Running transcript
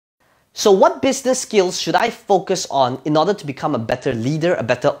So what business skills should I focus on in order to become a better leader, a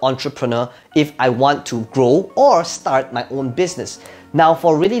better entrepreneur if I want to grow or start my own business? Now,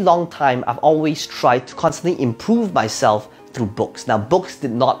 for a really long time, I've always tried to constantly improve myself through books. Now, books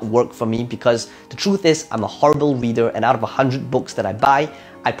did not work for me because the truth is I'm a horrible reader, and out of 100 books that I buy,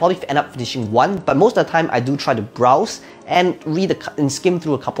 I probably end up finishing one, but most of the time I do try to browse and read and skim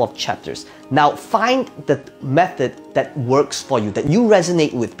through a couple of chapters. Now, find the method that works for you, that you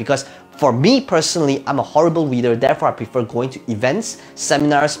resonate with, because for me personally, I'm a horrible reader, therefore I prefer going to events,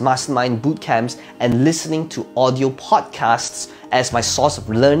 seminars, mastermind, boot camps, and listening to audio podcasts as my source of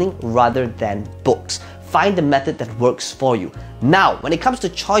learning rather than books. Find the method that works for you. Now, when it comes to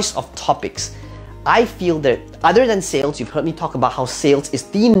choice of topics, I feel that other than sales, you've heard me talk about how sales is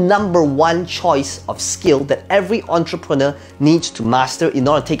the #1 choice of skill that every entrepreneur needs to master in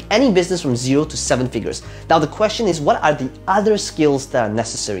order to take any business from 0 to 7 figures. Now the question is, what are the other skills that are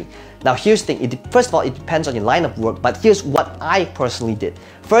necessary? Now here's the thing, first of all, it depends on your line of work, but here's what I personally did.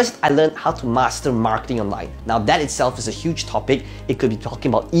 First, I learned how to master marketing online. Now that itself is a huge topic. It could be talking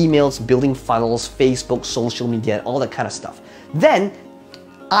about emails, building funnels, Facebook, social media, and all that kind of stuff. Then,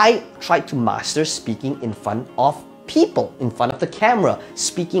 I tried to master speaking in front of people, in front of the camera,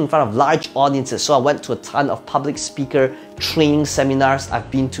 speaking in front of large audiences. So I went to a ton of public speaker training seminars. I've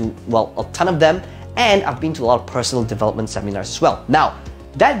been to, well, a ton of them, and I've been to a lot of personal development seminars as well. Now,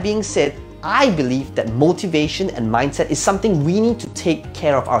 that being said, I believe that motivation and mindset is something we need to take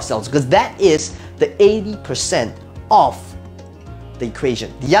care of ourselves, because that is the 80% of the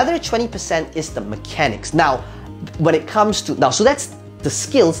equation. The other 20% is the mechanics. Now, when it comes to, so that's the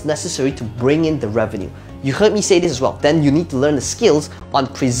skills necessary to bring in the revenue. You heard me say this as well. Then you need to learn the skills on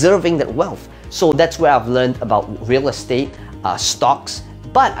preserving that wealth. So that's where I've learned about real estate, stocks,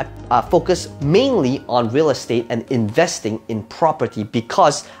 but I focus mainly on real estate and investing in property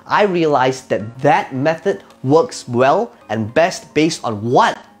because I realized that that method works well and best based on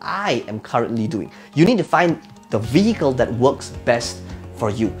what I am currently doing. You need to find the vehicle that works best for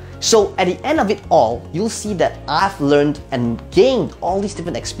you. So at the end of it all, you'll see that I've learned and gained all these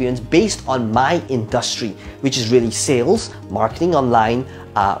different experience based on my industry, which is really sales, marketing online,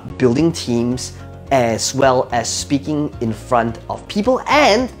 building teams, as well as speaking in front of people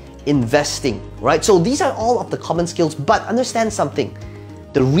and investing, right? So these are all of the common skills, but understand something.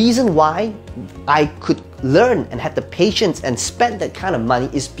 The reason why I could learn and had the patience and spend that kind of money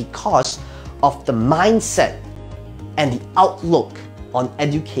is because of the mindset and the outlook on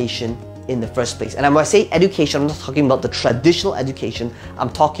education in the first place. And when I say education, I'm not talking about the traditional education. I'm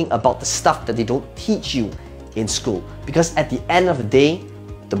talking about the stuff that they don't teach you in school. Because at the end of the day,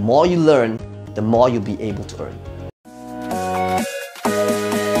 the more you learn, the more you'll be able to earn.